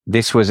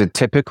this was a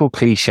typical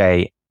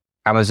cliche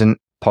Amazon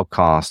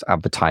podcast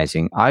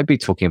advertising, I'd be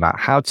talking about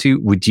how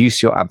to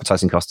reduce your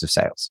advertising cost of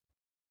sales.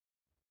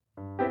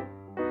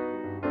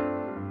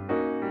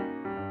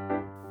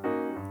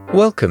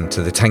 Welcome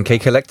to the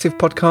 10K Collective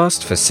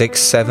podcast for 6,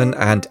 7,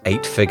 and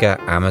 8-figure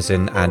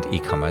Amazon and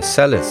e-commerce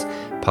sellers,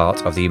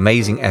 part of the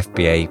amazing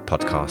FBA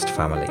podcast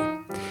family.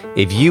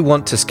 If you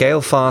want to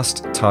scale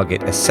fast,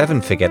 target a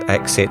 7-figure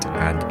exit,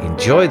 and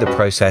enjoy the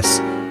process,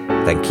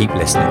 then keep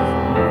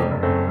listening.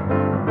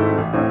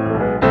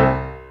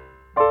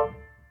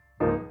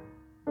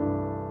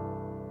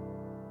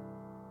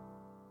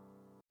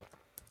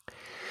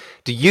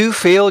 Do you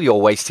feel you're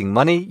wasting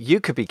money you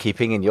could be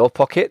keeping in your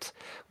pocket?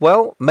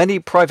 Well, many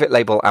private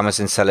label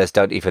Amazon sellers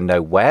don't even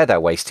know where they're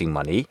wasting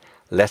money,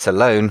 let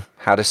alone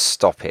how to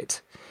stop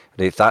it.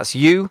 And if that's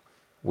you,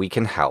 we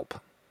can help.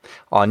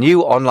 Our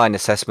new online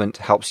assessment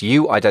helps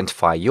you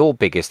identify your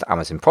biggest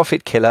Amazon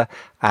profit killer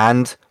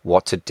and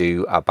what to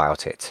do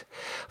about it.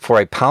 For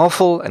a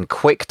powerful and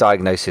quick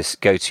diagnosis,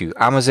 go to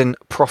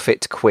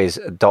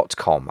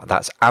amazonprofitquiz.com.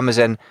 That's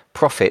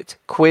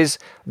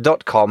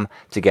amazonprofitquiz.com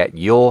to get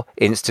your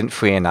instant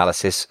free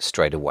analysis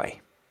straight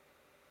away.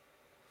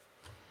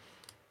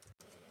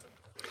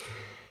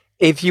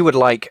 If you would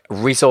like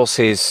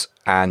resources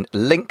and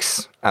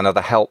links and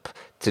other help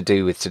to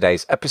do with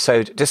today's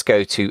episode, just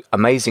go to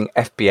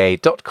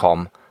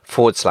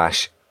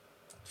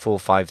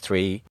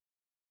amazingfba.com/453.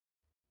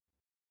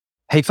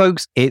 Hey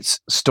folks, it's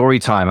story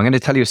time. I'm going to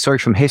tell you a story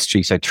from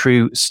history, so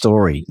true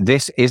story.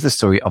 This is the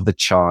story of the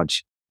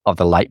Charge of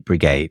the Light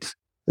Brigade.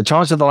 The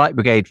Charge of the Light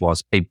Brigade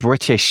was a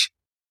British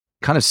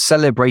kind of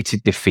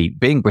celebrated defeat.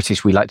 Being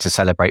British, we like to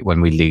celebrate when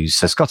we lose.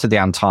 So Scott of the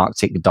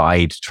Antarctic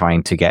died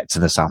trying to get to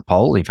the South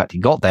Pole. In fact, he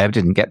got there, but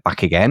didn't get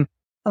back again.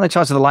 And the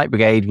Charge of the Light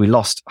Brigade, we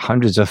lost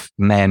hundreds of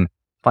men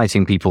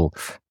fighting people.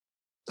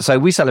 So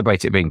we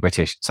celebrate it being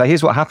British. So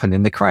here's what happened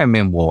in the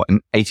Crimean War in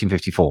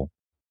 1854.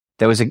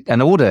 There was an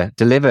order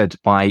delivered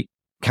by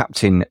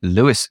Captain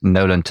Lewis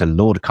Nolan to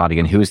Lord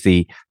Cardigan, who was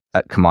the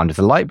commander of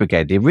the Light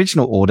Brigade. The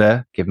original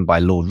order given by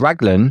Lord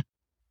Raglan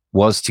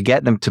was to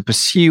get them to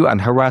pursue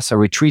and harass a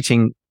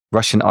retreating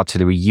Russian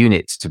artillery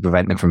unit to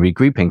prevent them from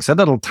regrouping. So a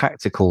little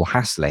tactical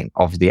hassling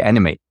of the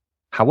enemy.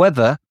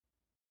 However,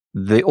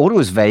 the order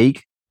was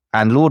vague,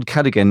 and Lord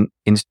Cardigan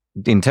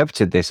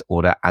interpreted this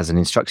order as an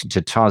instruction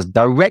to charge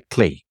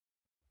directly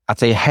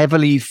at a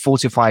heavily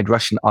fortified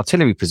Russian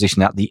artillery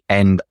position at the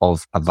end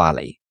of a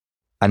valley.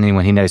 And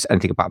anyone who knows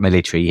anything about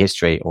military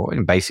history or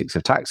in basics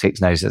of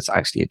tactics knows that's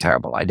actually a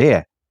terrible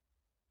idea.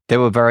 They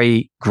were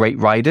very great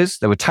riders.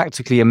 They were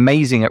tactically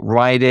amazing at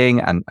riding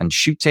and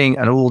shooting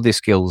and all the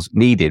skills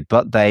needed,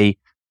 but they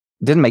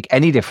didn't make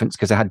any difference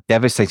because they had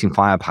devastating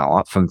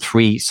firepower from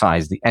three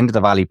sides, the end of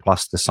the valley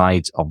plus the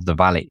sides of the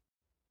valley.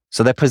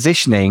 So their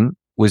positioning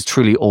was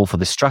truly all for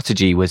the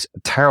strategy was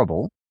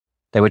terrible.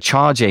 They were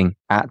charging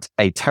at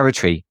a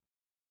territory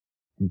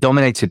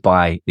dominated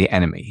by the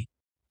enemy.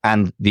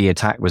 And the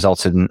attack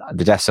resulted in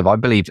the deaths of, I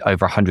believe,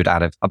 over 100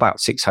 out of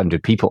about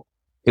 600 people.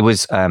 It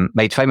was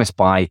made famous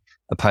by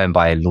a poem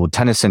by Lord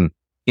Tennyson,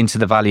 Into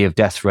the Valley of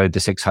Death Rode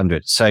the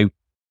 600. So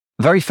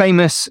very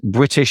famous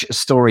British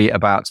story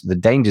about the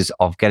dangers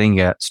of getting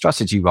a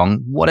strategy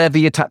wrong, whatever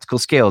your tactical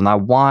skill. Now,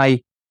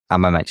 why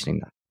am I mentioning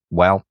that?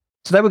 Well,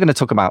 today we're going to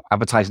talk about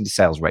advertising to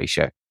sales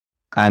ratio.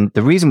 And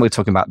the reason we're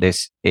talking about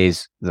this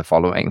is the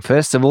following.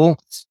 First of all,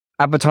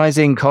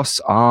 advertising costs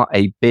are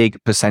a big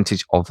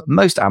percentage of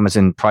most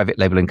Amazon private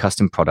label and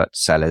custom product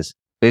sellers'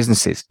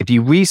 businesses. If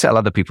you resell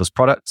other people's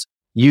products,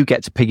 you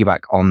get to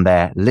piggyback on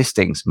their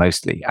listings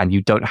mostly, and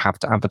you don't have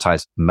to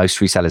advertise. Most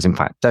resellers, in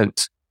fact,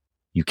 don't.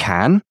 You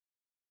can,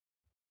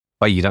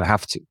 but you don't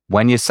have to.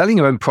 When you're selling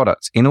your own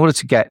products, in order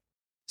to get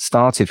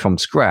started from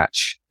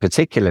scratch,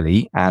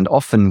 particularly, and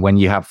often when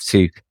you have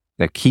to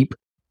keep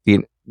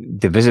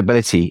the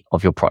visibility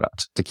of your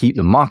product, to keep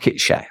the market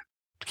share,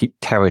 to keep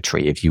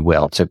territory, if you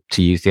will, to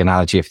use the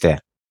analogy of the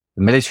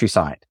military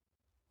side,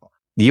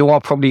 you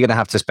are probably going to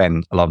have to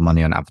spend a lot of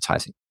money on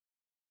advertising.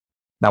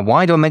 Now,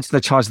 why do I mention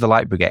the Charge of the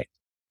Light Brigade?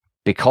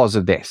 Because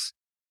of this.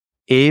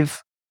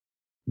 If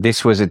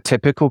this was a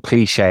typical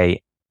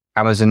cliche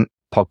Amazon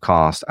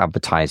podcast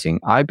advertising,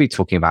 I'd be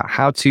talking about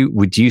how to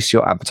reduce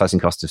your advertising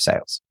cost of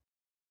sales.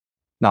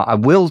 Now, I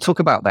will talk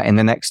about that in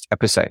the next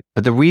episode,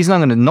 but the reason I'm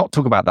going to not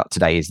talk about that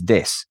today is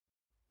this.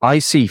 I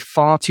see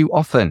far too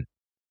often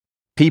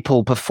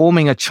people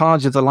performing a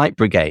Charge of the Light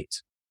Brigade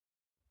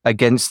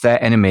against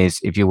their enemies,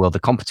 if you will,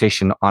 the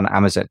competition on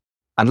Amazon.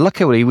 And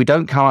luckily, we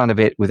don't come out of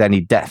it with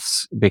any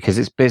deaths because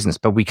it's business,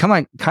 but we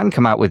can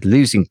come out with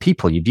losing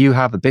people. If you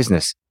have a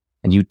business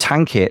and you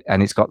tank it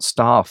and it's got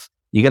staff,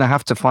 you're going to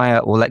have to fire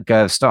or let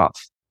go of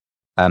staff.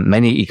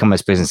 Many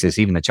e-commerce businesses,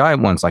 even the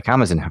giant ones like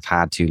Amazon, have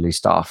had to lose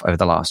staff over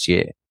the last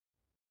year.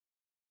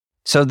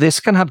 So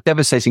this can have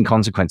devastating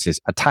consequences,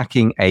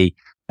 attacking an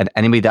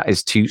enemy that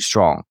is too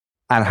strong.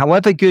 And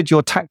however good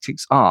your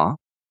tactics are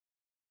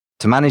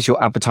to manage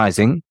your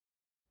advertising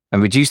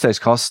and reduce those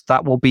costs,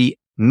 that will be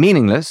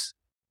meaningless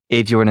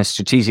if you're in a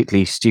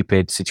strategically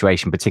stupid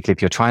situation, particularly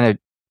if you're trying to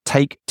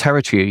take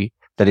territory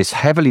that is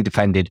heavily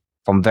defended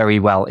from very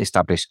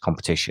well-established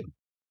competition.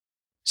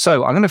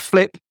 So I'm going to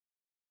flip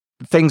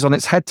things on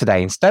its head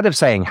today. Instead of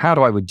saying, how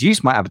do I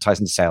reduce my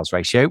advertising to sales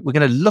ratio? We're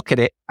going to look at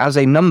it as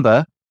a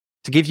number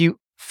to give you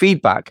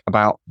feedback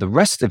about the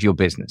rest of your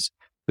business.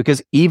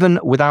 Because even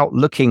without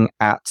looking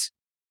at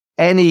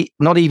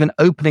not even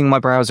opening my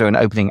browser and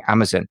opening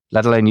Amazon,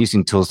 let alone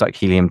using tools like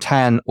Helium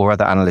 10 or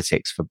other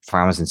analytics for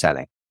Amazon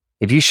selling,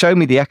 if you show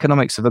me the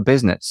economics of a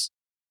business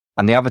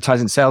and the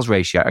advertising sales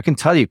ratio, I can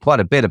tell you quite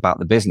a bit about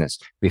the business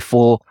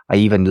before I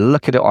even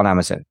look at it on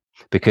Amazon,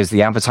 because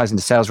the advertising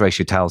to sales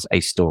ratio tells a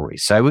story.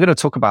 So we're going to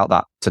talk about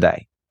that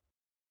today.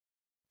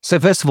 So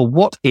first of all,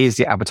 what is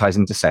the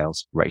advertising to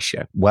sales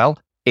ratio? Well,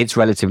 it's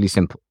relatively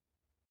simple.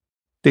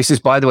 This is,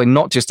 by the way,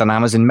 not just an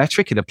Amazon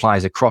metric. It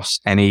applies across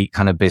any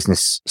kind of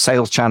business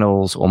sales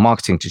channels or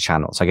marketing to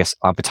channels. I guess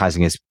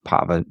advertising is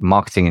part of a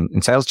marketing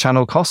and sales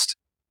channel cost.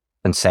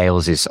 And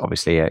sales is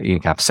obviously, you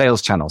can have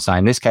sales channels. So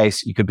in this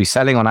case, you could be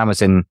selling on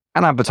Amazon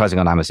and advertising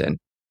on Amazon.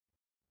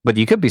 But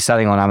you could be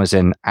selling on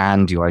Amazon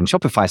and your own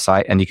Shopify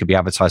site, and you could be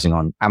advertising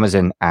on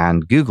Amazon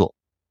and Google.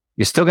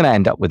 You're still going to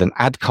end up with an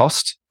ad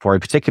cost for a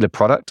particular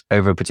product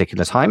over a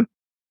particular time.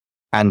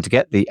 And to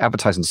get the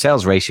advertising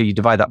sales ratio, you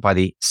divide that by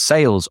the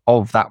sales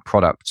of that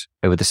product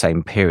over the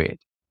same period.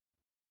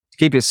 To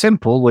keep it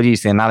simple, we'll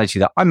use the analogy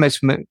that I'm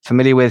most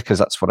familiar with, because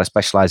that's what I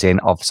specialize in,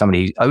 of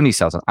somebody who only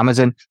sells on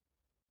Amazon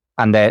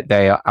and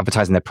they are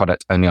advertising their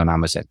product only on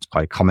Amazon. It's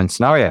quite a common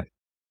scenario.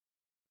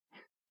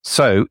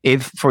 So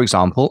if, for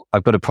example,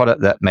 I've got a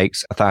product that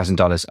makes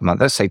 $1,000 a month,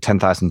 let's say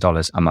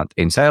 $10,000 a month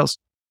in sales,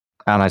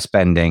 and I'm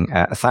spending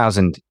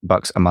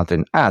 $1,000 a month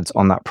in ads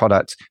on that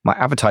product, my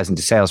advertising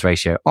to sales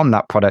ratio on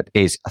that product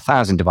is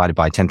 1,000 divided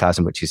by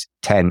 10,000, which is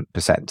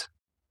 10%.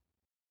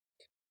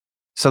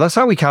 So that's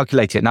how we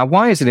calculate it. Now,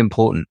 why is it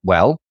important?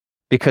 Well,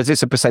 because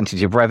it's a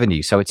percentage of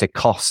revenue, so it's a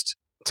cost.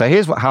 So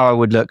here's how I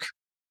would look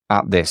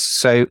at this.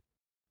 So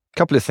a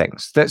couple of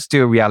things. Let's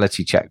do a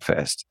reality check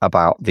first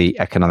about the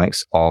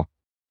economics of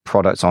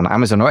products on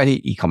Amazon or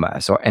any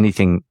e-commerce or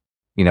anything,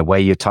 where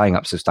you're tying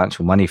up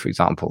substantial money, for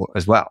example,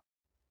 as well.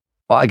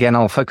 But again,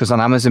 I'll focus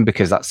on Amazon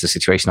because that's the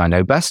situation I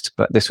know best,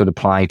 but this would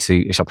apply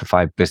to a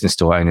Shopify business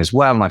store owner as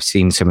well. And I've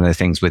seen similar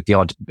things with the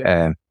odd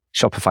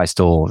Shopify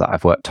store that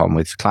I've worked on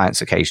with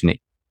clients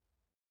occasionally.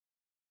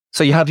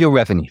 So you have your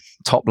revenue,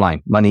 top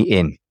line, money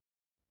in,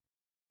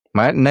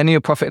 right? And then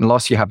your profit and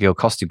loss, you have your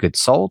cost of goods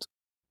sold,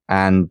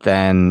 and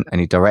then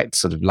any direct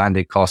sort of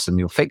landed costs and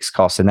your fixed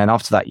costs. And then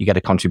after that, you get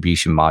a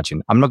contribution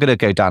margin. I'm not going to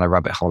go down a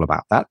rabbit hole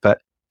about that,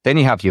 but then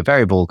you have your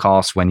variable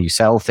costs when you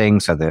sell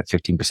things. So the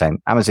 15%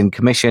 Amazon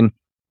commission,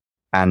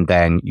 and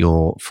then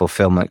your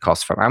fulfillment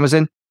costs from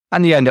Amazon.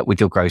 And you end up with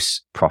your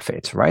gross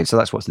profit, right? So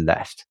that's what's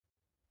left.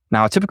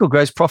 Now, a typical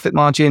gross profit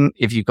margin,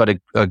 if you've got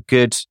a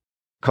good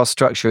cost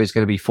structure, is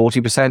going to be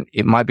 40%.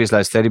 It might be as low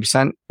as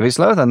 30%. If it's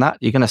lower than that,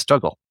 you're going to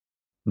struggle.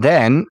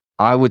 Then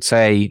I would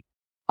say,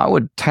 I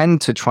would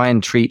tend to try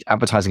and treat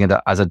advertising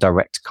as a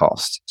direct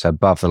cost. So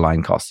above the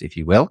line cost, if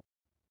you will.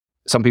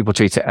 Some people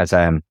treat it as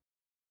an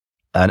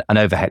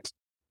overhead.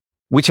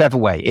 Whichever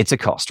way, it's a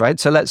cost, right?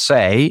 So let's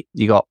say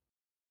you got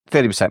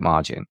 30%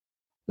 margin.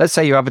 Let's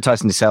say your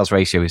advertising to sales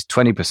ratio is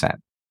 20%.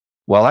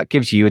 Well, that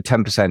gives you a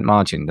 10%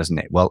 margin, doesn't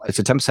it? Well, it's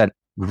a 10%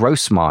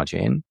 gross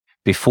margin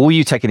before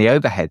you take any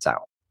overheads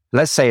out.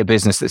 Let's say a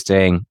business that's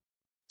doing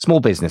small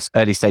business,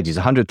 early stages,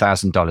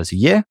 $100,000 a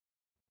year.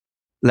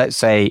 Let's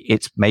say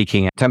it's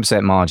making a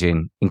 10%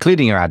 margin,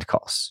 including your ad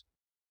costs,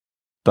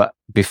 but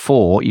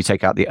before you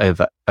take out the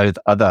other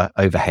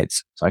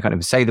overheads. So I can't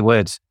even say the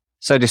words.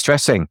 So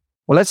distressing.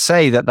 Well, let's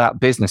say that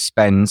business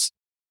spends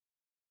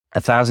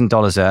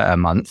 $1,000 a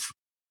month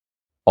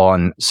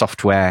on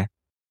software,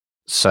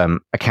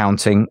 some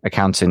accountant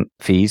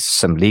fees,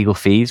 some legal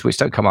fees, which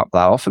don't come up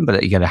that often,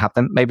 but you're going to have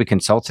them. Maybe a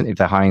consultant if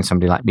they're hiring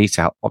somebody like me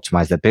to help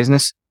optimize their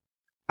business.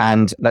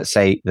 And let's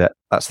say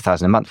that's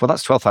 $1,000 a month. Well,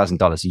 that's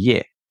 $12,000 a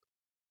year.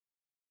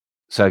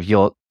 So if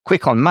you're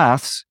quick on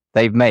maths,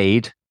 they've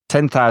made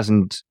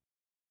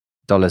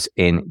 $10,000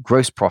 in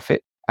gross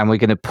profit, and we're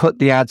going to put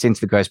the ads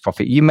into the gross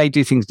profit. You may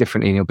do things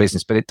differently in your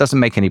business, but it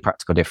doesn't make any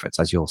practical difference,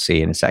 as you'll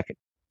see in a second.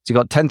 So you've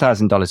got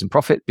 $10,000 in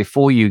profit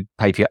before you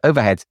pay for your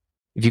overhead.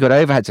 If you've got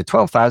overheads of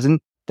 $12,000,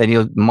 then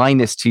you're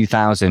minus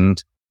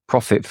 $2,000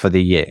 profit for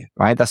the year,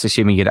 right? That's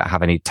assuming you don't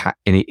have any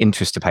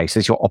interest to pay. So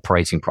it's your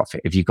operating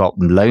profit. If you've got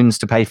loans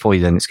to pay for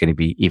you, then it's going to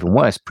be even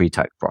worse,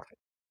 pre-tax profit.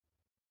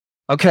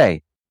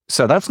 Okay.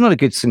 So that's not a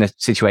good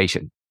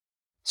situation.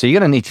 So you're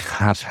going to need to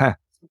have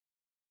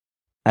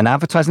an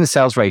advertising to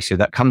sales ratio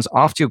that comes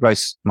after your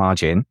gross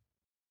margin,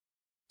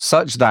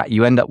 such that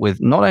you end up with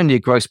not only a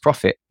gross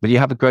profit, but you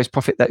have a gross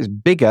profit that is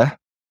bigger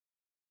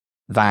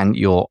than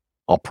your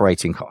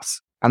operating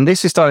costs. And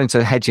this is starting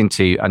to hedge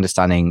into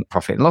understanding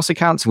profit and loss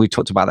accounts. And we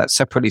talked about that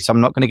separately. So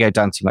I'm not going to go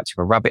down too much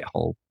of a rabbit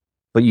hole,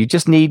 but you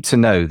just need to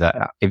know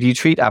that if you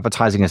treat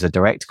advertising as a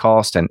direct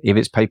cost, and if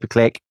it's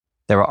pay-per-click,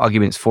 there are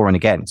arguments for and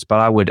against, but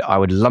I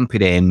would lump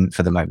it in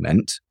for the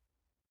moment.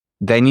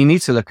 Then you need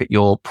to look at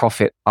your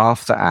profit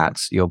after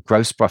ads, your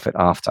gross profit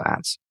after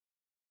ads.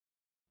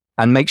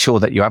 and make sure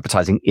that your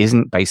advertising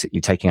isn't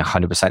basically taking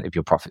 100% of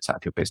your profits out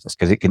of your business,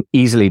 because it can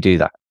easily do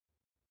that.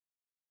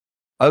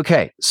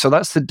 Okay, so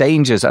that's the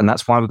dangers, and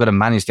that's why we've got to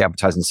manage the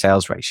advertising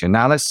sales ratio.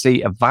 Now let's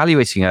see,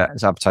 evaluating it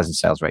as advertising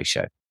sales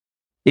ratio.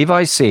 If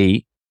I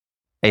see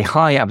a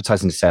high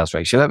advertising to sales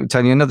ratio, let me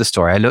tell you another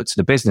story. I looked at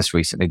a business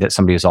recently that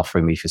somebody was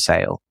offering me for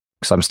sale,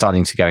 because I'm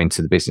starting to go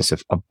into the business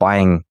of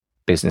buying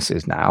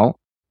businesses now.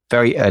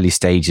 Very early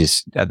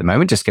stages at the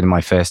moment, just getting my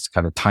first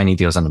kind of tiny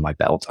deals under my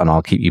belt, and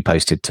I'll keep you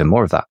posted to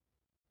more of that.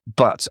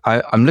 But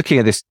I'm looking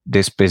at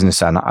this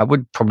business, and I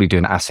would probably do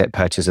an asset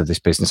purchase of this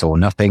business or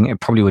nothing.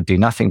 It probably would do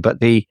nothing. But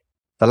the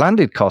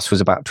landed cost was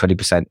about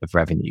 20% of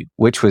revenue,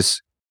 which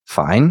was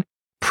fine,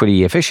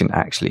 pretty efficient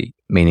actually,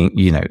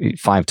 meaning,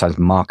 5 times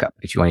markup,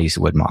 if you want to use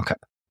the word markup.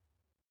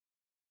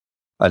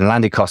 And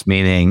landed cost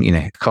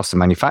meaning, cost of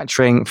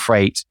manufacturing,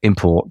 freight,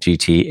 import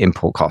duty,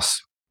 import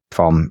costs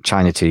from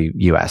China to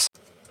US.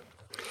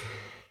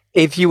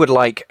 If you would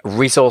like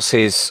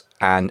resources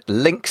and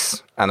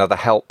links and other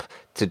help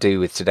to do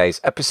with today's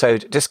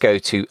episode, just go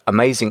to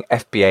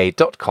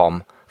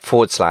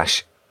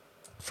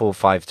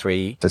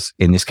amazingfba.com/453.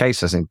 In this case,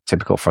 that's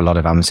typical for a lot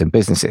of Amazon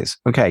businesses.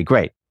 Okay,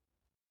 great.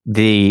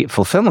 The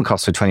fulfillment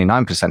costs are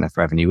 29% of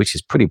revenue, which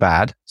is pretty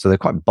bad. So they're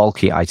quite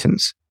bulky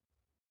items.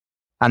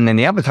 And then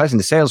the advertising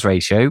to sales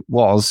ratio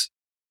was,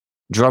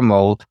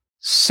 drumroll,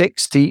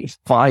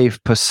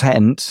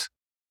 65%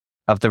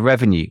 of the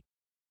revenue,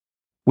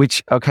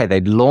 which, okay,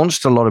 they'd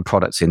launched a lot of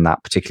products in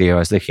that particular year I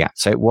was looking at.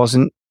 So it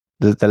wasn't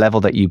the level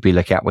that you'd be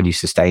looking at when you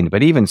sustained.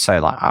 But even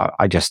so,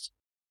 I just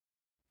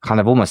kind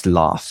of almost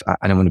laughed.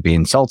 I don't want to be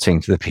insulting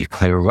to the people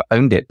who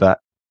owned it, but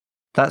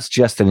that's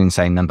just an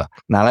insane number.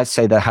 Now, let's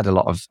say they had a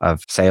lot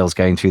of sales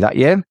going through that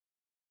year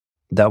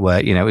that were,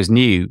 it was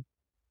new.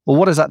 Well,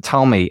 what does that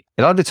tell me?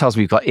 It either tells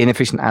me you've got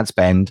inefficient ad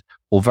spend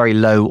or very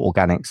low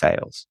organic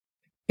sales.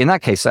 In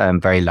that case,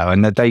 very low.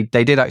 And they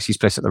did actually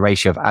split up the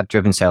ratio of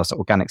ad-driven sales to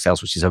organic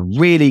sales, which is a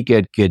really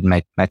good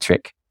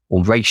metric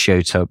or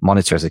ratio to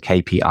monitor as a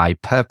KPI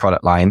per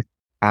product line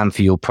and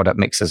for your product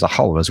mix as a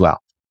whole as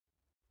well.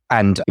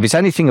 And if it's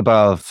anything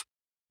less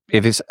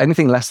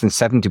than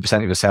 70%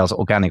 of your sales are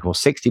organic, or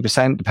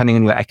 60%, depending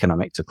on your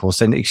economics, of course,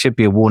 then it should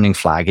be a warning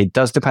flag. It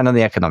does depend on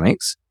the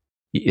economics.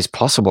 It's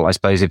possible, I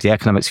suppose, if the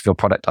economics of your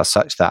product are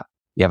such that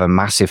you have a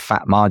massive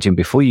fat margin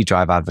before you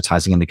drive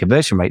advertising and the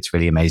conversion rate's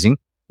really amazing.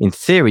 In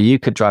theory, you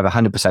could drive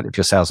 100% of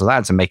your sales with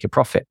ads and make a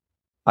profit.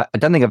 I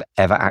don't think I've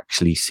ever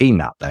actually seen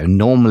that, though.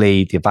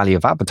 Normally, the value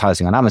of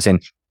advertising on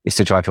Amazon is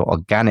to drive your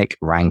organic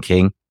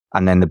ranking,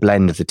 and then the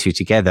blend of the two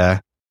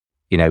together,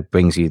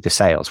 brings you the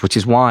sales, which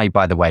is why,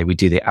 by the way, we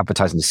do the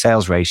advertising to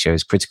sales ratio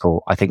is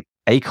critical. I think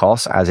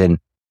ACOS, as in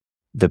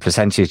the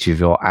percentage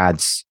of your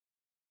ads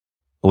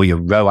or your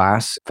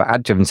ROAS for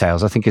ad-driven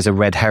sales, I think is a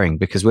red herring,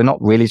 because we're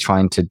not really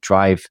trying to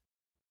drive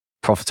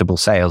profitable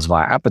sales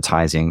via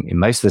advertising. And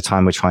most of the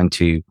time, we're trying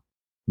to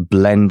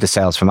blend the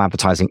sales from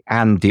advertising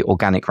and the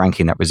organic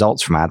ranking that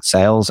results from ad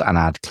sales and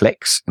ad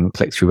clicks and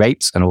click-through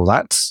rates and all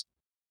that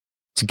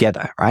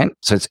together, right?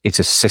 So it's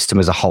a system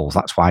as a whole.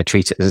 That's why I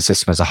treat it as a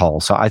system as a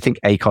whole. So I think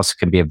ACOS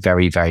can be a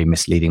very, very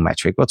misleading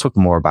metric. We'll talk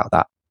more about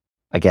that,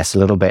 I guess, a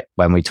little bit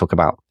when we talk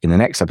about in the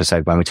next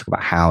episode, when we talk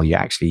about how you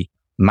actually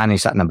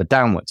manage that number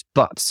downwards.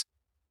 But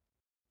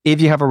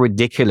if you have a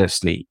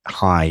ridiculously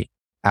high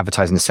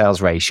advertising to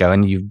sales ratio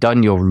and you've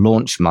done your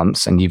launch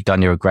months and you've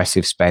done your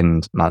aggressive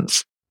spend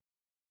months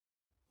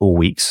or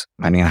weeks,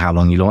 depending on how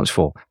long you launch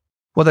for,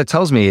 what that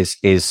tells me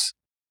is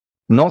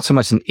not so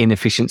much an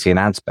inefficiency in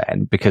ad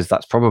spend, because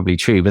that's probably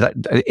true, but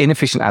that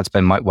inefficient ad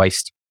spend might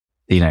waste,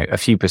 a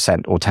few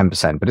percent or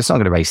 10%, but it's not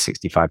going to waste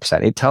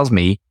 65%. It tells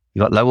me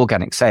you've got low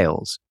organic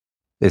sales.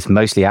 It's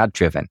mostly ad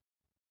driven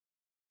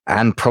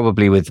and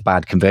probably with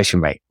bad conversion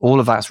rate. All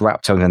of that's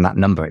wrapped up in that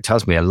number. It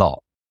tells me a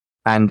lot.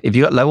 And if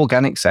you've got low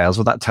organic sales,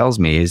 what that tells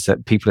me is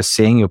that people are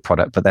seeing your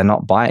product, but they're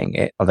not buying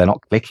it or they're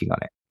not clicking on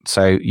it.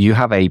 So you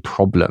have a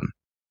problem.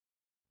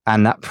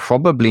 And that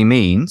probably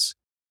means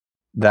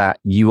that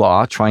you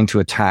are trying to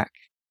attack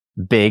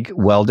big,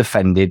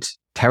 well-defended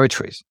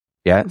territories.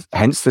 Yeah.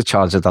 Hence the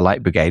charge of the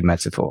light brigade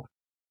metaphor.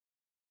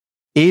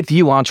 If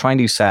you are trying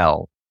to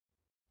sell,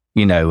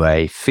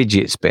 a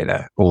fidget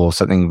spinner or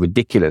something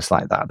ridiculous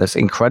like that, that's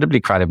an incredibly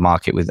crowded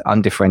market with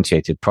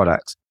undifferentiated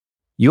products,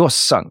 you're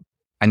sunk.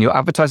 And your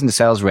advertising to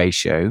sales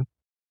ratio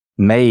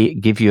may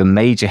give you a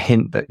major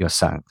hint that you're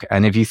sunk.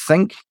 And if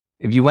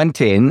you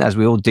went in, as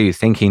we all do,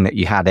 thinking that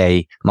you had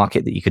a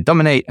market that you could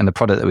dominate and a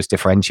product that was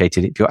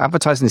differentiated, if your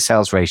advertising to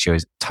sales ratio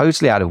is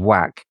totally out of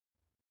whack,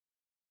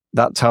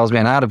 that tells me,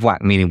 and out of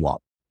whack meaning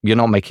what? You're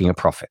not making a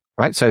profit,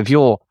 right? So if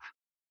your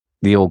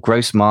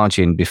gross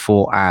margin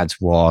before ads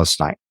was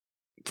like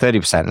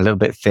 30%, a little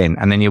bit thin,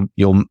 and then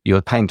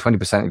you're paying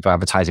 20% of your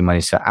advertising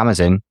money to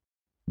Amazon,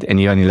 and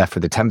you're only left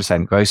with a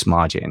 10% gross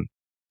margin,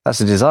 that's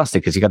a disaster,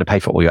 because you got to pay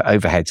for all your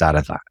overheads out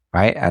of that,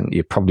 right? And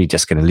you're probably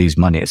just going to lose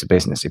money as a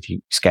business if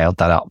you scaled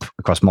that up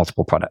across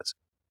multiple products.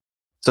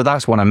 So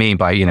that's what I mean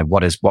by,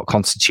 what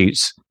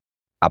constitutes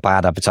a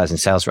bad advertising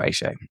sales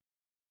ratio.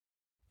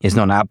 It's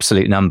not an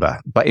absolute number,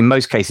 but in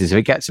most cases, if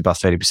it gets above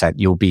 30%,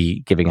 you'll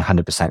be giving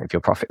 100% of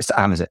your profits to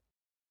Amazon.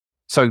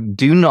 So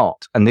do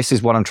not, and this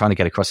is what I'm trying to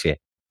get across here,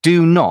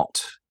 do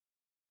not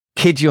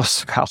kid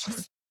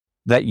yourself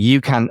that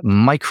you can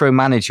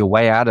micromanage your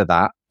way out of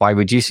that by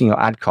reducing your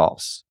ad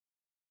costs.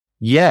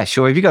 Yeah,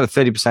 sure. If you've got a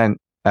 30%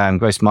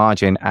 gross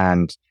margin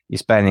and you're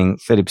spending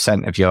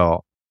 30% of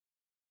your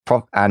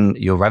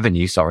your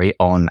revenue,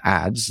 on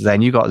ads,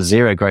 then you got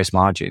zero gross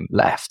margin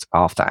left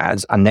after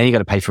ads, and then you got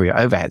to pay for your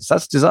overheads.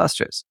 That's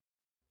disastrous.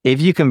 If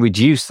you can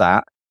reduce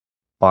that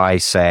by,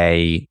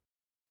 say,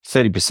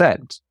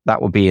 30%,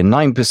 that would be a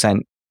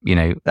 9%,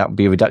 that would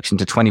be a reduction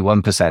to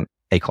 21%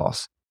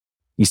 ACOS.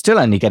 You're still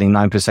only getting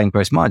 9%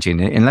 gross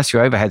margin. Unless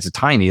your overheads are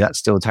tiny, that's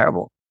still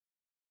terrible.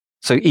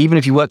 So even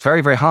if you work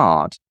very, very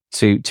hard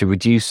to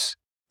reduce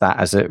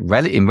that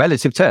in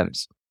relative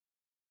terms,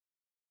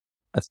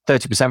 a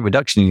 30%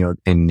 reduction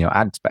in your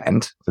ad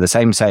spend for the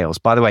same sales.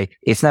 By the way,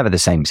 it's never the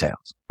same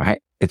sales, right?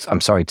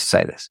 I'm sorry to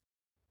say this.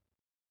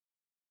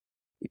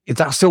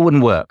 That still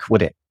wouldn't work,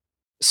 would it?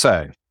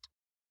 So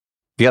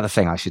the other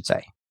thing I should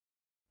say,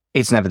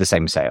 it's never the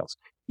same sales.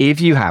 If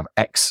you have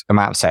X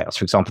amount of sales,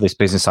 for example, this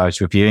business I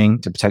was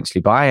reviewing to potentially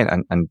buy it,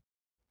 and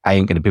I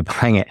ain't going to be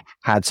buying it,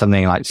 had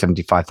something like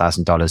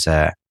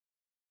 $75,000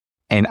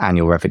 in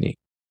annual revenue.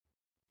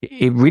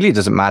 It really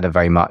doesn't matter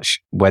very much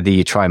whether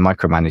you try and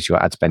micromanage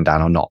your ad spend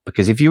down or not,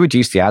 because if you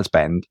reduce the ad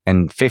spend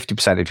and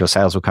 50% of your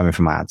sales were coming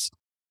from ads,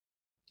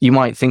 you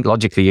might think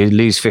logically you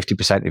lose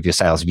 50% of your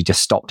sales if you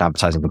just stopped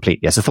advertising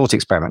completely. As a thought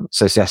experiment,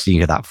 so suggesting you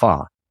go that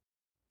far.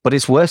 But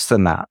it's worse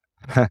than that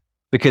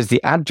because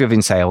the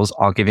ad-driven sales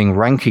are giving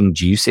ranking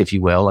juice, if you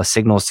will, as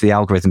signals to the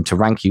algorithm to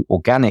rank you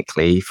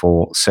organically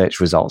for search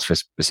results for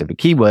specific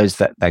keywords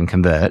that then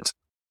convert.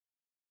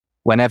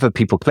 Whenever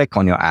people click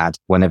on your ad,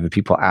 whenever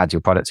people add your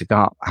product to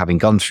cart, having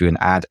gone through an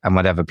ad, and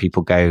whenever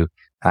people go and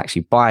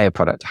actually buy a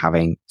product,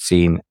 having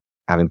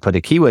put a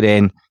keyword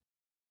in,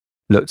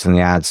 looked in the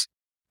ads,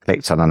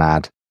 clicked on an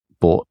ad,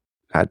 bought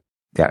the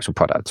actual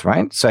product,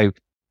 right? So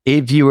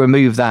if you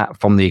remove that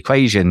from the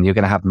equation, you're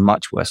going to have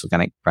much worse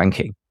organic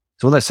ranking.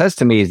 So all that says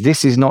to me is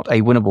this is not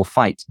a winnable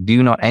fight.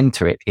 Do not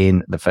enter it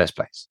in the first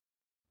place.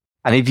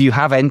 And if you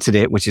have entered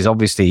it, which is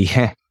obviously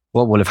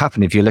what will have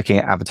happened if you're looking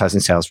at advertising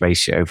sales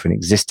ratio for an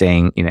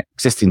existing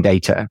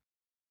data,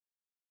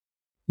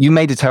 you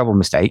made a terrible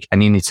mistake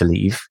and you need to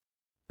leave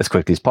as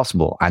quickly as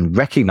possible. And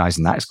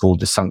recognizing that is called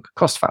the sunk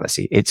cost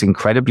fallacy. It's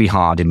incredibly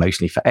hard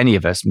emotionally for any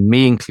of us,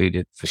 me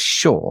included, for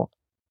sure.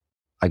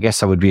 I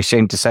guess I would be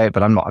ashamed to say it,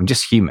 but I'm not. I'm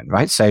just human,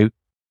 right? So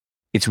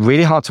it's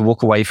really hard to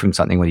walk away from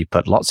something when you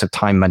put lots of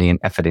time, money, and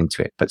effort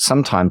into it. But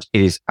sometimes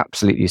it is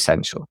absolutely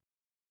essential.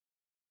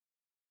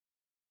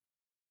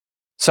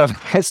 So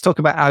let's talk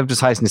about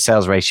advertising to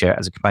sales ratio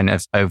as a component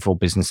of overall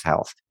business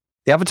health.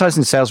 The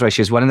advertising to sales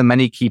ratio is one of the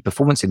many key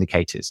performance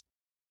indicators.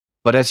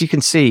 But as you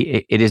can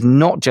see, it is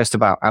not just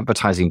about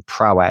advertising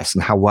prowess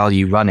and how well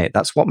you run it.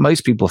 That's what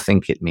most people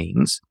think it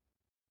means.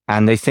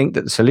 And they think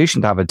that the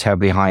solution to have a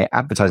terribly high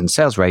advertising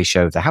sales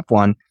ratio, if they have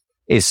one,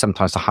 is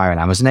sometimes to hire an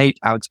Amazon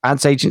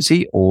ads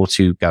agency, or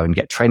to go and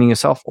get training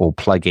yourself, or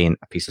plug in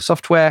a piece of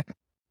software,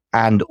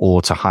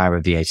 or to hire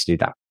a VA to do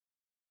that.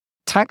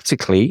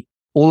 Tactically,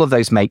 all of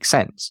those make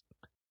sense.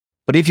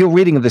 But if you're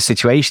reading of the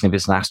situation, if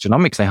it's an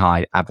astronomically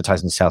high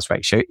advertising sales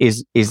ratio,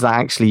 is that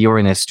actually you're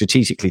in a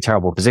strategically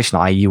terrible position,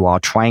 i.e. you are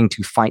trying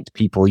to fight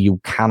people you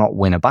cannot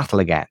win a battle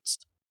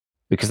against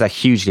because they're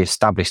hugely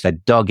established, they're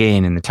dug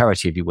in the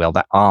territory, if you will,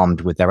 they're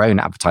armed with their own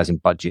advertising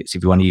budgets.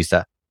 If you want to use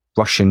the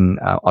Russian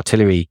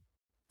artillery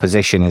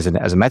position as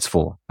a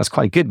metaphor, that's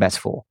quite a good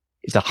metaphor.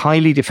 It's a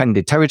highly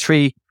defended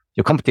territory,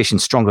 your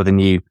competition's stronger than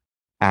you,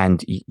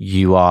 and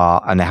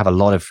they have a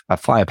lot of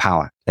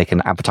firepower. They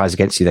can advertise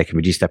against you. They can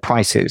reduce their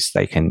prices.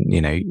 They can,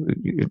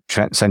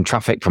 send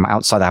traffic from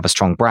outside. They have a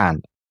strong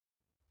brand.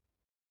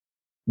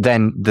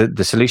 Then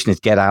the solution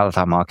is get out of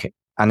that market.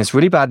 And it's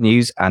really bad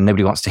news, and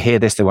nobody wants to hear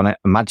this. They want a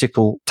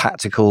magical,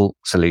 tactical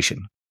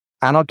solution.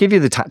 And I'll give you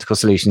the tactical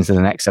solutions in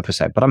the next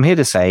episode. But I'm here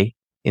to say,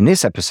 in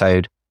this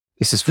episode,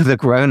 this is for the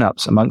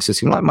grown-ups amongst us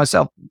who, like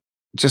myself,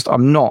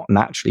 I'm not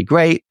naturally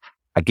great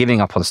at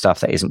giving up on stuff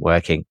that isn't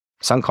working.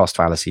 Sunk cost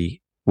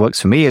fallacy works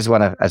for me as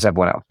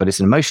everyone else, but it's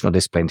an emotional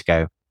discipline to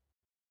go,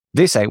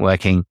 this ain't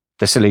working.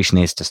 The solution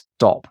is to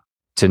stop,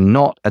 to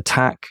not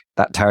attack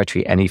that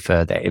territory any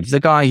further. If the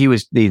guy who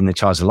was leading the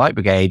charge of the Light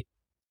Brigade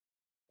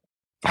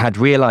had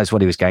realized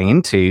what he was going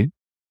into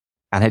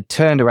and had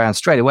turned around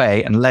straight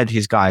away and led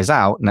his guys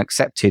out and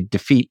accepted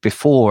defeat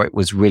before it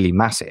was really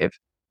massive,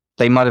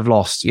 they might have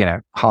lost,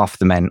 half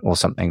the men or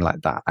something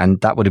like that. And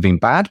that would have been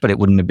bad, but it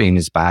wouldn't have been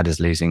as bad as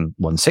losing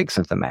 1/6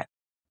 of the men.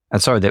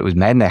 And sorry that it was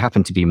men. They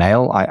happen to be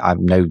male. I have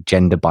no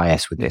gender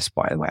bias with this,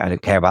 by the way. I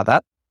don't care about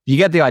that. You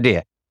get the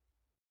idea.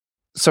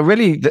 So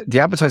really, the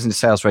advertising to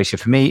sales ratio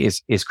for me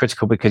is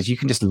critical because you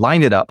can just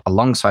line it up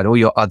alongside all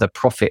your other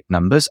profit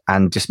numbers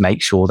and just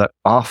make sure that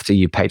after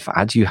you paid for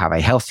ads, you have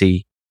a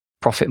healthy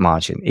profit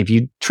margin. If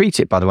you treat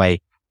it, by the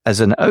way,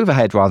 as an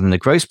overhead rather than a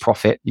gross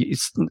profit,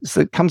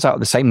 it comes out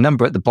the same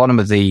number at the bottom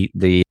of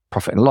the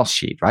profit and loss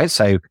sheet, right?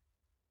 So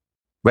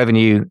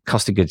revenue,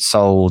 cost of goods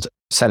sold,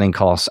 selling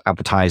costs,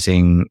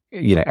 advertising,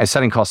 as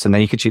selling costs, and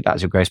then you could treat that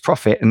as your gross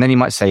profit. And then you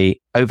might say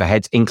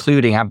overheads,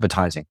 including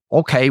advertising.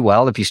 Okay,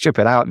 well, if you strip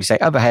it out, if you say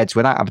overheads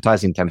without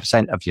advertising,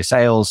 10% of your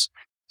sales,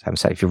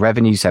 10% of your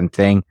revenue, same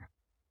thing.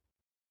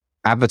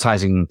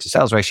 Advertising to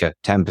sales ratio,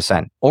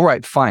 10%. All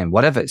right, fine,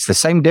 whatever. It's the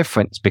same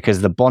difference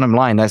because the bottom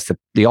line, that's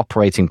the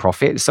operating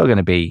profit. It's still going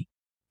to be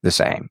the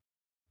same.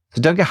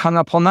 So don't get hung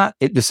up on that.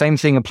 The same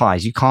thing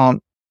applies. You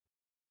can't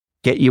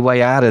get your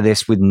way out of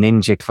this with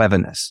ninja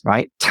cleverness,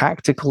 right?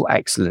 Tactical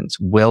excellence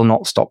will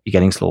not stop you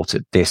getting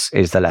slaughtered. This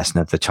is the lesson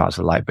of the Charge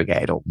of the Light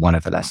Brigade, or one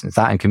of the lessons,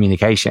 that and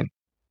communication.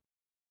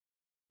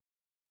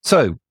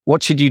 So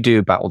what should you do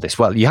about all this?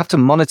 Well, you have to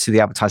monitor the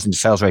advertising to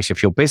sales ratio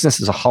for your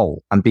business as a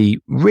whole and be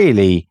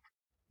really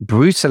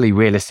brutally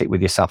realistic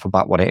with yourself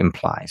about what it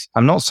implies.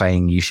 I'm not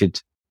saying you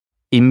should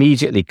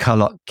immediately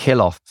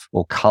kill off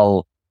or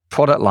cull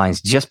product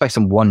lines just based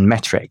on one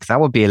metric. That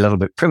would be a little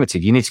bit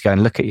primitive. You need to go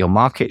and look at your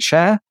market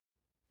share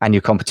and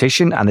your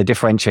competition and the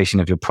differentiation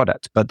of your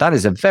product. But that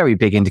is a very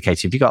big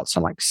indicator. If you've got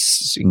some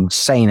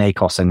insane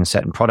ACOS in a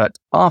certain product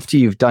after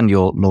you've done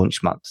your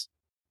launch months,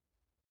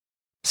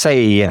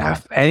 say,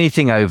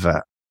 anything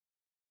over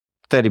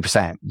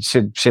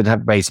 30% should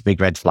have raised a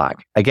big red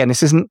flag. Again,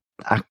 this isn't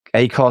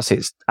ACOS,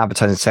 it's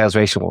advertising sales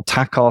ratio, or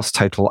TACOS,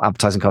 total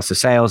advertising cost of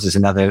sales is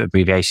another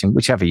abbreviation,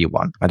 whichever you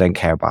want. I don't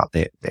care about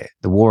the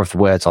war of the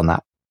words on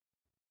that.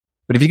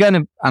 But if you're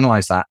going to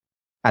analyze that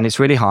and it's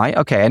really high,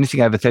 okay, anything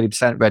over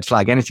 30% red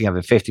flag, anything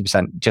over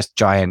 50% just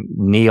giant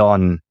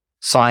neon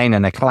sign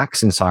and a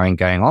klaxon siren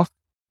going off,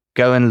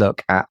 go and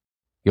look at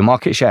your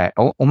market share.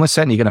 Almost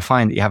certainly you're going to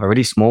find that you have a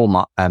really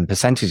small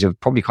percentage of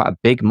probably quite a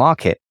big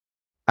market.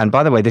 And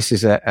by the way, this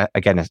is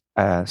again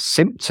a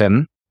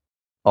symptom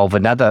of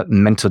another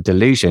mental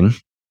delusion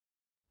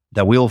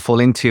that we all fall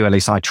into. At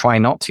least I try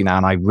not to now.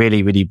 And I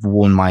really, really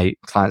warn my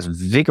clients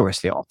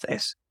vigorously of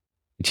this,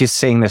 which is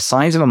seeing the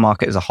size of a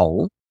market as a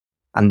whole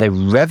and the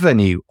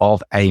revenue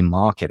of a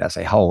market as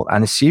a whole.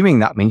 And assuming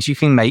that means you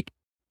can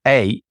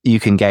you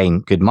can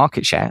gain good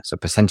market share. So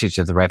percentage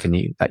of the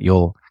revenue that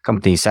your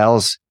company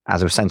sells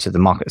as a percentage of the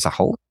market as a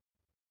whole.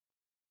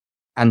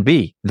 And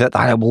B,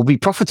 that will be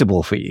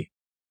profitable for you.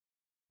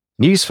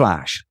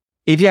 Newsflash.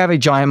 If you have a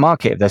giant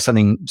market, if there's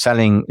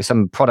selling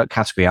some product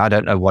category, I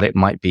don't know what it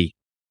might be.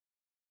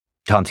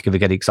 Can't think of a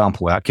good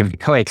example without giving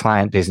away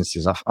client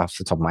businesses off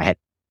the top of my head.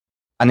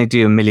 And they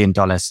do $1 million.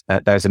 There's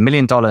 $1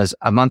 million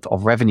a month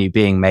of revenue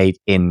being made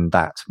in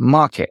that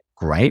market.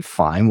 Great,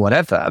 fine,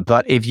 whatever.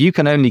 But if you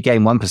can only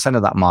gain 1%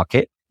 of that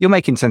market, you're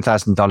making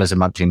 $10,000 a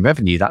month in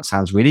revenue. That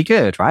sounds really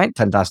good, right?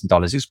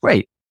 $10,000 is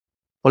great.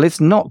 Well,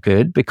 it's not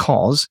good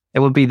because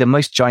there will be the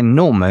most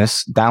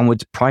ginormous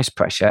downwards price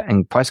pressure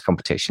and price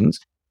competitions.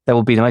 There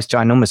will be the most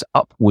ginormous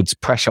upwards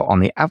pressure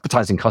on the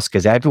advertising costs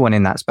because everyone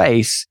in that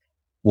space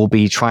will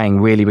be trying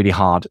really, really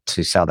hard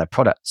to sell their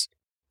products.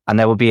 And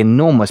there will be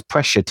enormous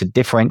pressure to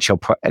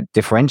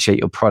differentiate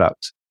your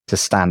product to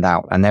stand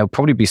out. And there will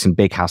probably be some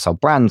big household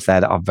brands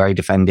there that are very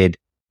defended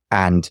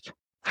and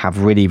have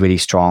really, really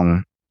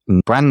strong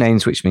brand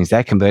names, which means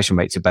their conversion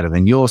rates are better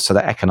than yours. So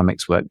their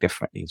economics work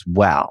differently as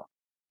well.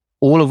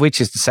 All of which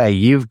is to say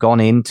you've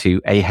gone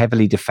into a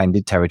heavily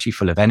defended territory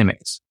full of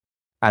enemies.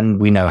 And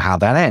we know how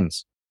that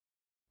ends.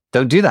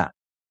 Don't do that.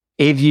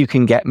 If you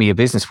can get me a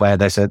business where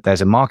there's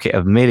a market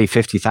of merely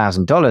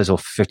 $50,000 or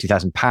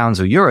 £50,000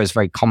 or euros,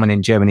 very common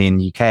in Germany and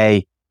the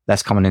UK,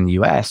 less common in the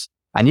US,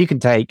 and you can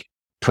take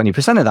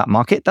 20% of that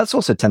market, that's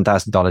also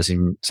 $10,000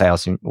 in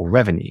sales or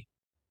revenue.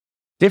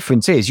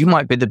 Difference is you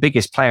might be the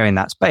biggest player in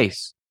that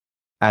space.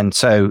 And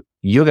so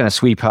you're going to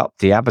sweep up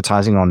the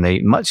advertising on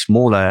the much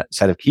smaller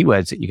set of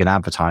keywords that you can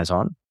advertise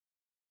on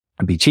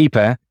and be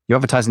cheaper. Your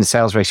advertising to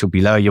sales ratio will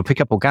be lower. You'll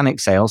pick up organic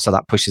sales. So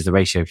that pushes the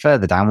ratio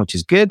further down, which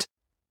is good.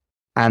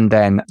 And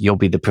then you'll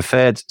be the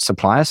preferred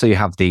supplier. So you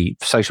have the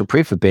social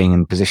proof of being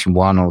in position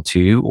 1 or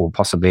 2, or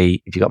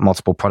possibly if you've got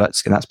multiple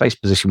products in that space,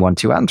 position 1,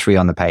 2, and 3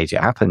 on the page. It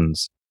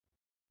happens.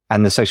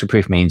 And the social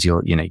proof means you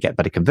get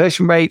better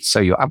conversion rates. So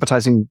your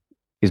advertising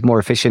is more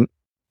efficient,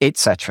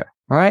 etc.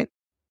 All right.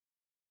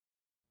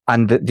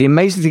 And the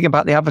amazing thing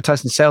about the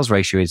advertising sales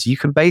ratio is you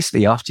can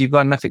basically, after you've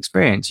got enough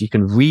experience, you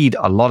can read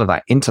a lot of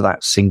that into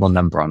that single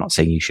number. I'm not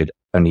saying you should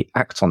only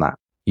act on that.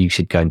 You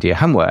should go and do your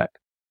homework,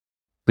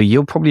 but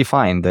you'll probably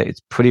find that it's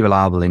a pretty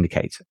reliable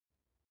indicator.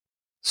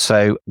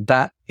 So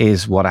that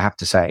is what I have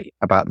to say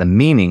about the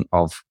meaning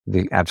of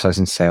the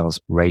advertising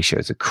sales ratio.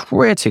 It's a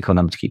critical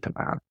number to keep in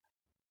mind.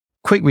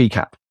 Quick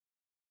recap.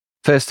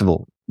 First of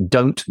all,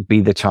 don't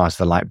be the Charge of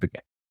the Light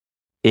Brigade.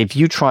 If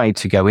you try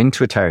to go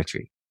into a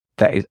territory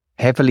that is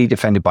heavily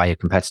defended by your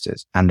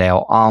competitors and they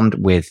are armed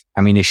with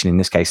ammunition, in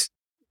this case,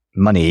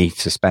 money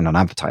to spend on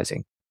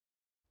advertising,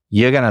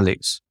 you're going to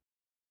lose.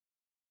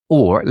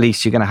 Or at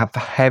least you're going to have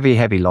heavy,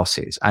 heavy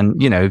losses. And,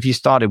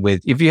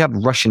 if you have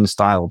Russian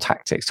style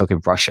tactics, talking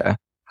of Russia,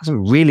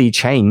 hasn't really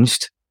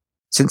changed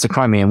since the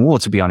Crimean War,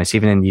 to be honest,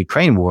 even in the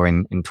Ukraine war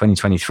in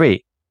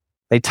 2023.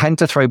 They tend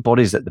to throw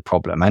bodies at the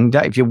problem. And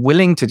if you're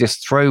willing to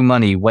just throw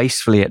money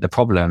wastefully at the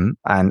problem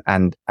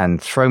and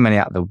throw money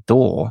out the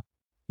door,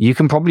 you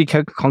can probably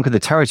conquer the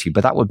territory,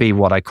 but that would be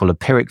what I call a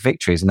Pyrrhic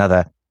victory, is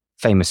another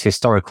famous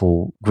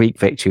historical Greek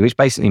victory, which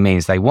basically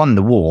means they won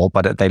the war,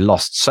 but they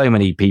lost so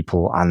many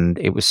people and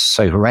it was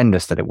so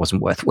horrendous that it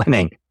wasn't worth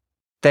winning.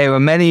 There are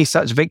many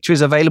such victories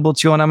available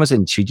to you on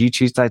Amazon. Should you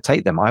choose to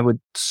take them, I would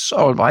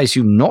so advise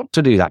you not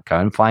to do that. Go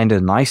and find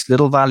a nice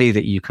little valley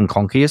that you can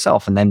conquer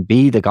yourself and then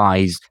be the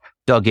guys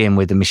dug in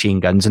with the machine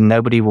guns, and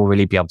nobody will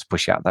really be able to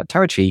push you out that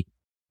territory.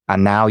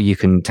 And now you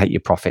can take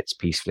your profits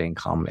peacefully and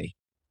calmly.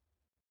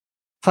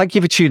 Thank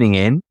you for tuning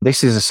in.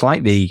 This is a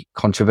slightly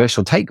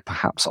controversial take,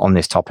 perhaps, on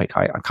this topic.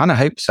 I kind of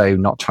hope so,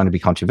 not trying to be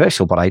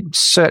controversial, but I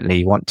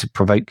certainly want to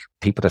provoke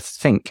people to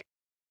think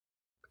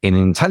in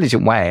an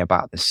intelligent way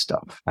about this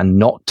stuff and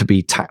not to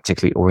be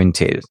tactically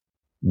oriented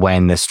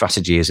when the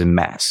strategy is a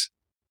mess.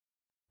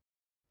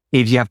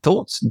 If you have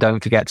thoughts,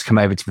 don't forget to come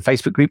over to the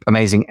Facebook group,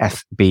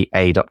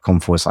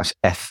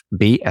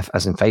 amazingfba.com/FB, F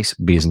as in face,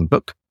 B as in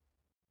book.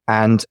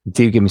 And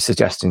do give me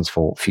suggestions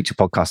for future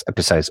podcast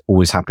episodes.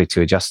 Always happy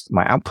to adjust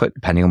my output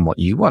depending on what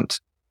you want.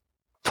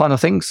 Final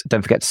things,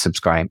 don't forget to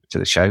subscribe to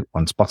the show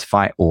on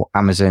Spotify or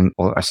Amazon,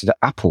 or I said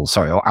Apple,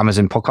 or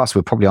Amazon Podcasts.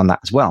 We're probably on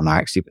that as well now,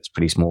 actually, but it's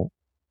pretty small.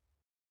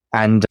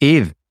 And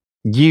if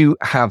you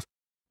have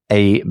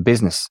a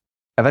business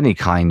of any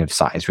kind of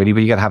size, really,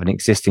 but you got to have an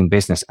existing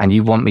business and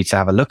you want me to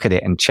have a look at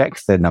it and check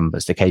the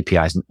numbers, the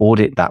KPIs, and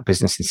audit that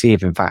business and see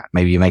if, in fact,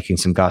 maybe you're making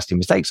some ghastly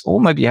mistakes, or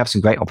maybe you have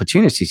some great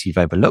opportunities you've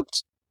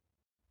overlooked,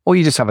 or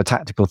you just have a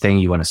tactical thing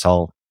you want to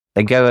solve,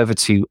 then go over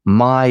to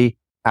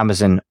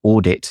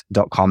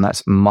myamazonaudit.com.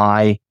 That's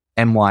my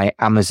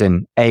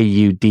Amazon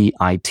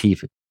AUDIT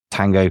for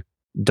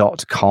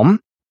tango.com.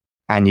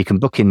 And you can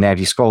book in there. If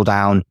you scroll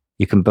down,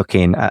 you can book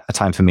in a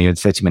time for me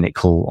with a 30-minute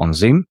call on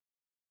Zoom.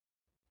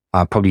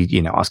 I'll probably,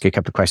 ask you a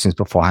couple of questions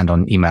beforehand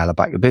on email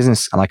about your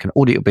business, and I can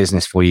audit your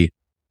business for you.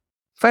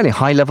 Fairly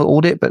high level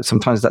audit, but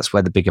sometimes that's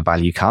where the bigger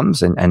value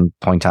comes, and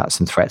point out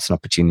some threats and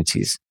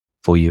opportunities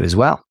for you as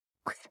well.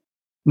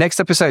 Next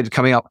episode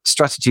coming up,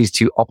 strategies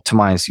to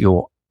optimize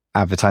your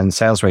advertising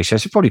sales ratio. I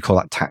should probably call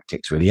that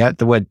tactics, really.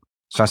 The word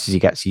strategy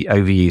gets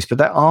overused, but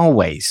there are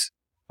ways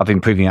of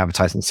improving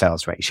advertising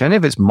sales ratio. And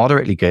if it's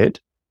moderately good,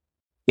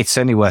 it's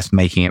certainly worth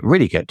making it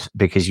really good,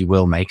 because you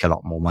will make a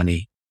lot more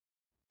money.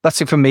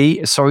 That's it for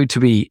me. Sorry to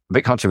be a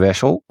bit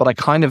controversial, but I'm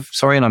kind of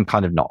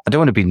not. I don't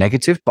want to be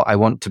negative, but I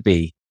want to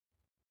be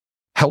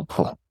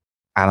helpful.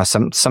 And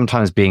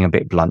sometimes being a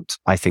bit blunt,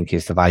 I think,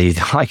 is the value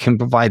that I can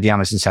provide the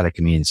Amazon seller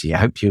community. I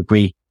hope you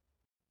agree.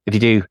 If you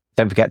do,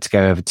 don't forget to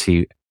go over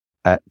to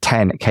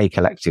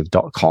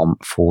 10kcollective.com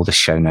for the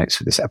show notes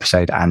for this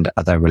episode and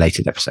other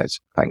related episodes.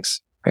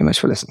 Thanks very much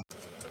for listening.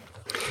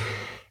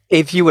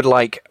 If you would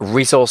like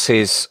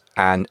resources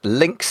and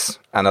links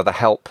and other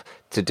help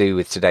to do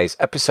with today's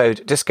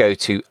episode, just go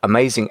to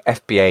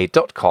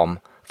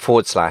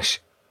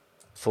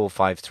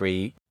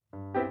amazingfba.com/453.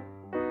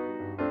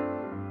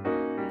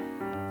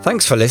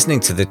 Thanks for listening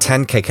to the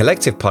 10K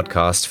Collective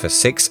podcast for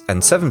 6-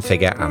 and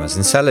 7-figure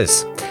Amazon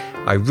sellers.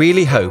 I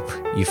really hope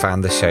you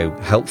found the show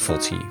helpful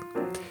to you.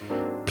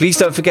 Please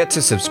don't forget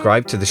to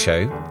subscribe to the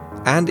show.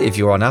 And if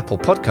you're on Apple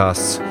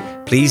Podcasts,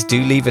 please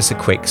do leave us a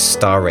quick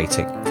star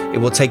rating. It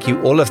will take you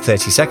all of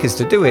 30 seconds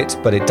to do it,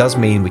 but it does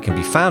mean we can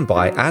be found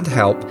by and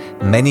help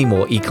many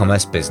more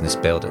e-commerce business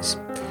builders.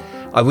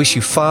 I wish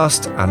you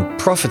fast and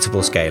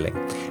profitable scaling,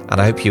 and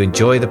I hope you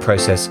enjoy the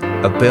process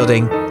of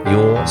building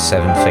your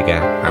 7-figure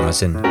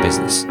Amazon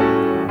business.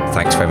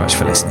 Thanks very much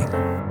for listening.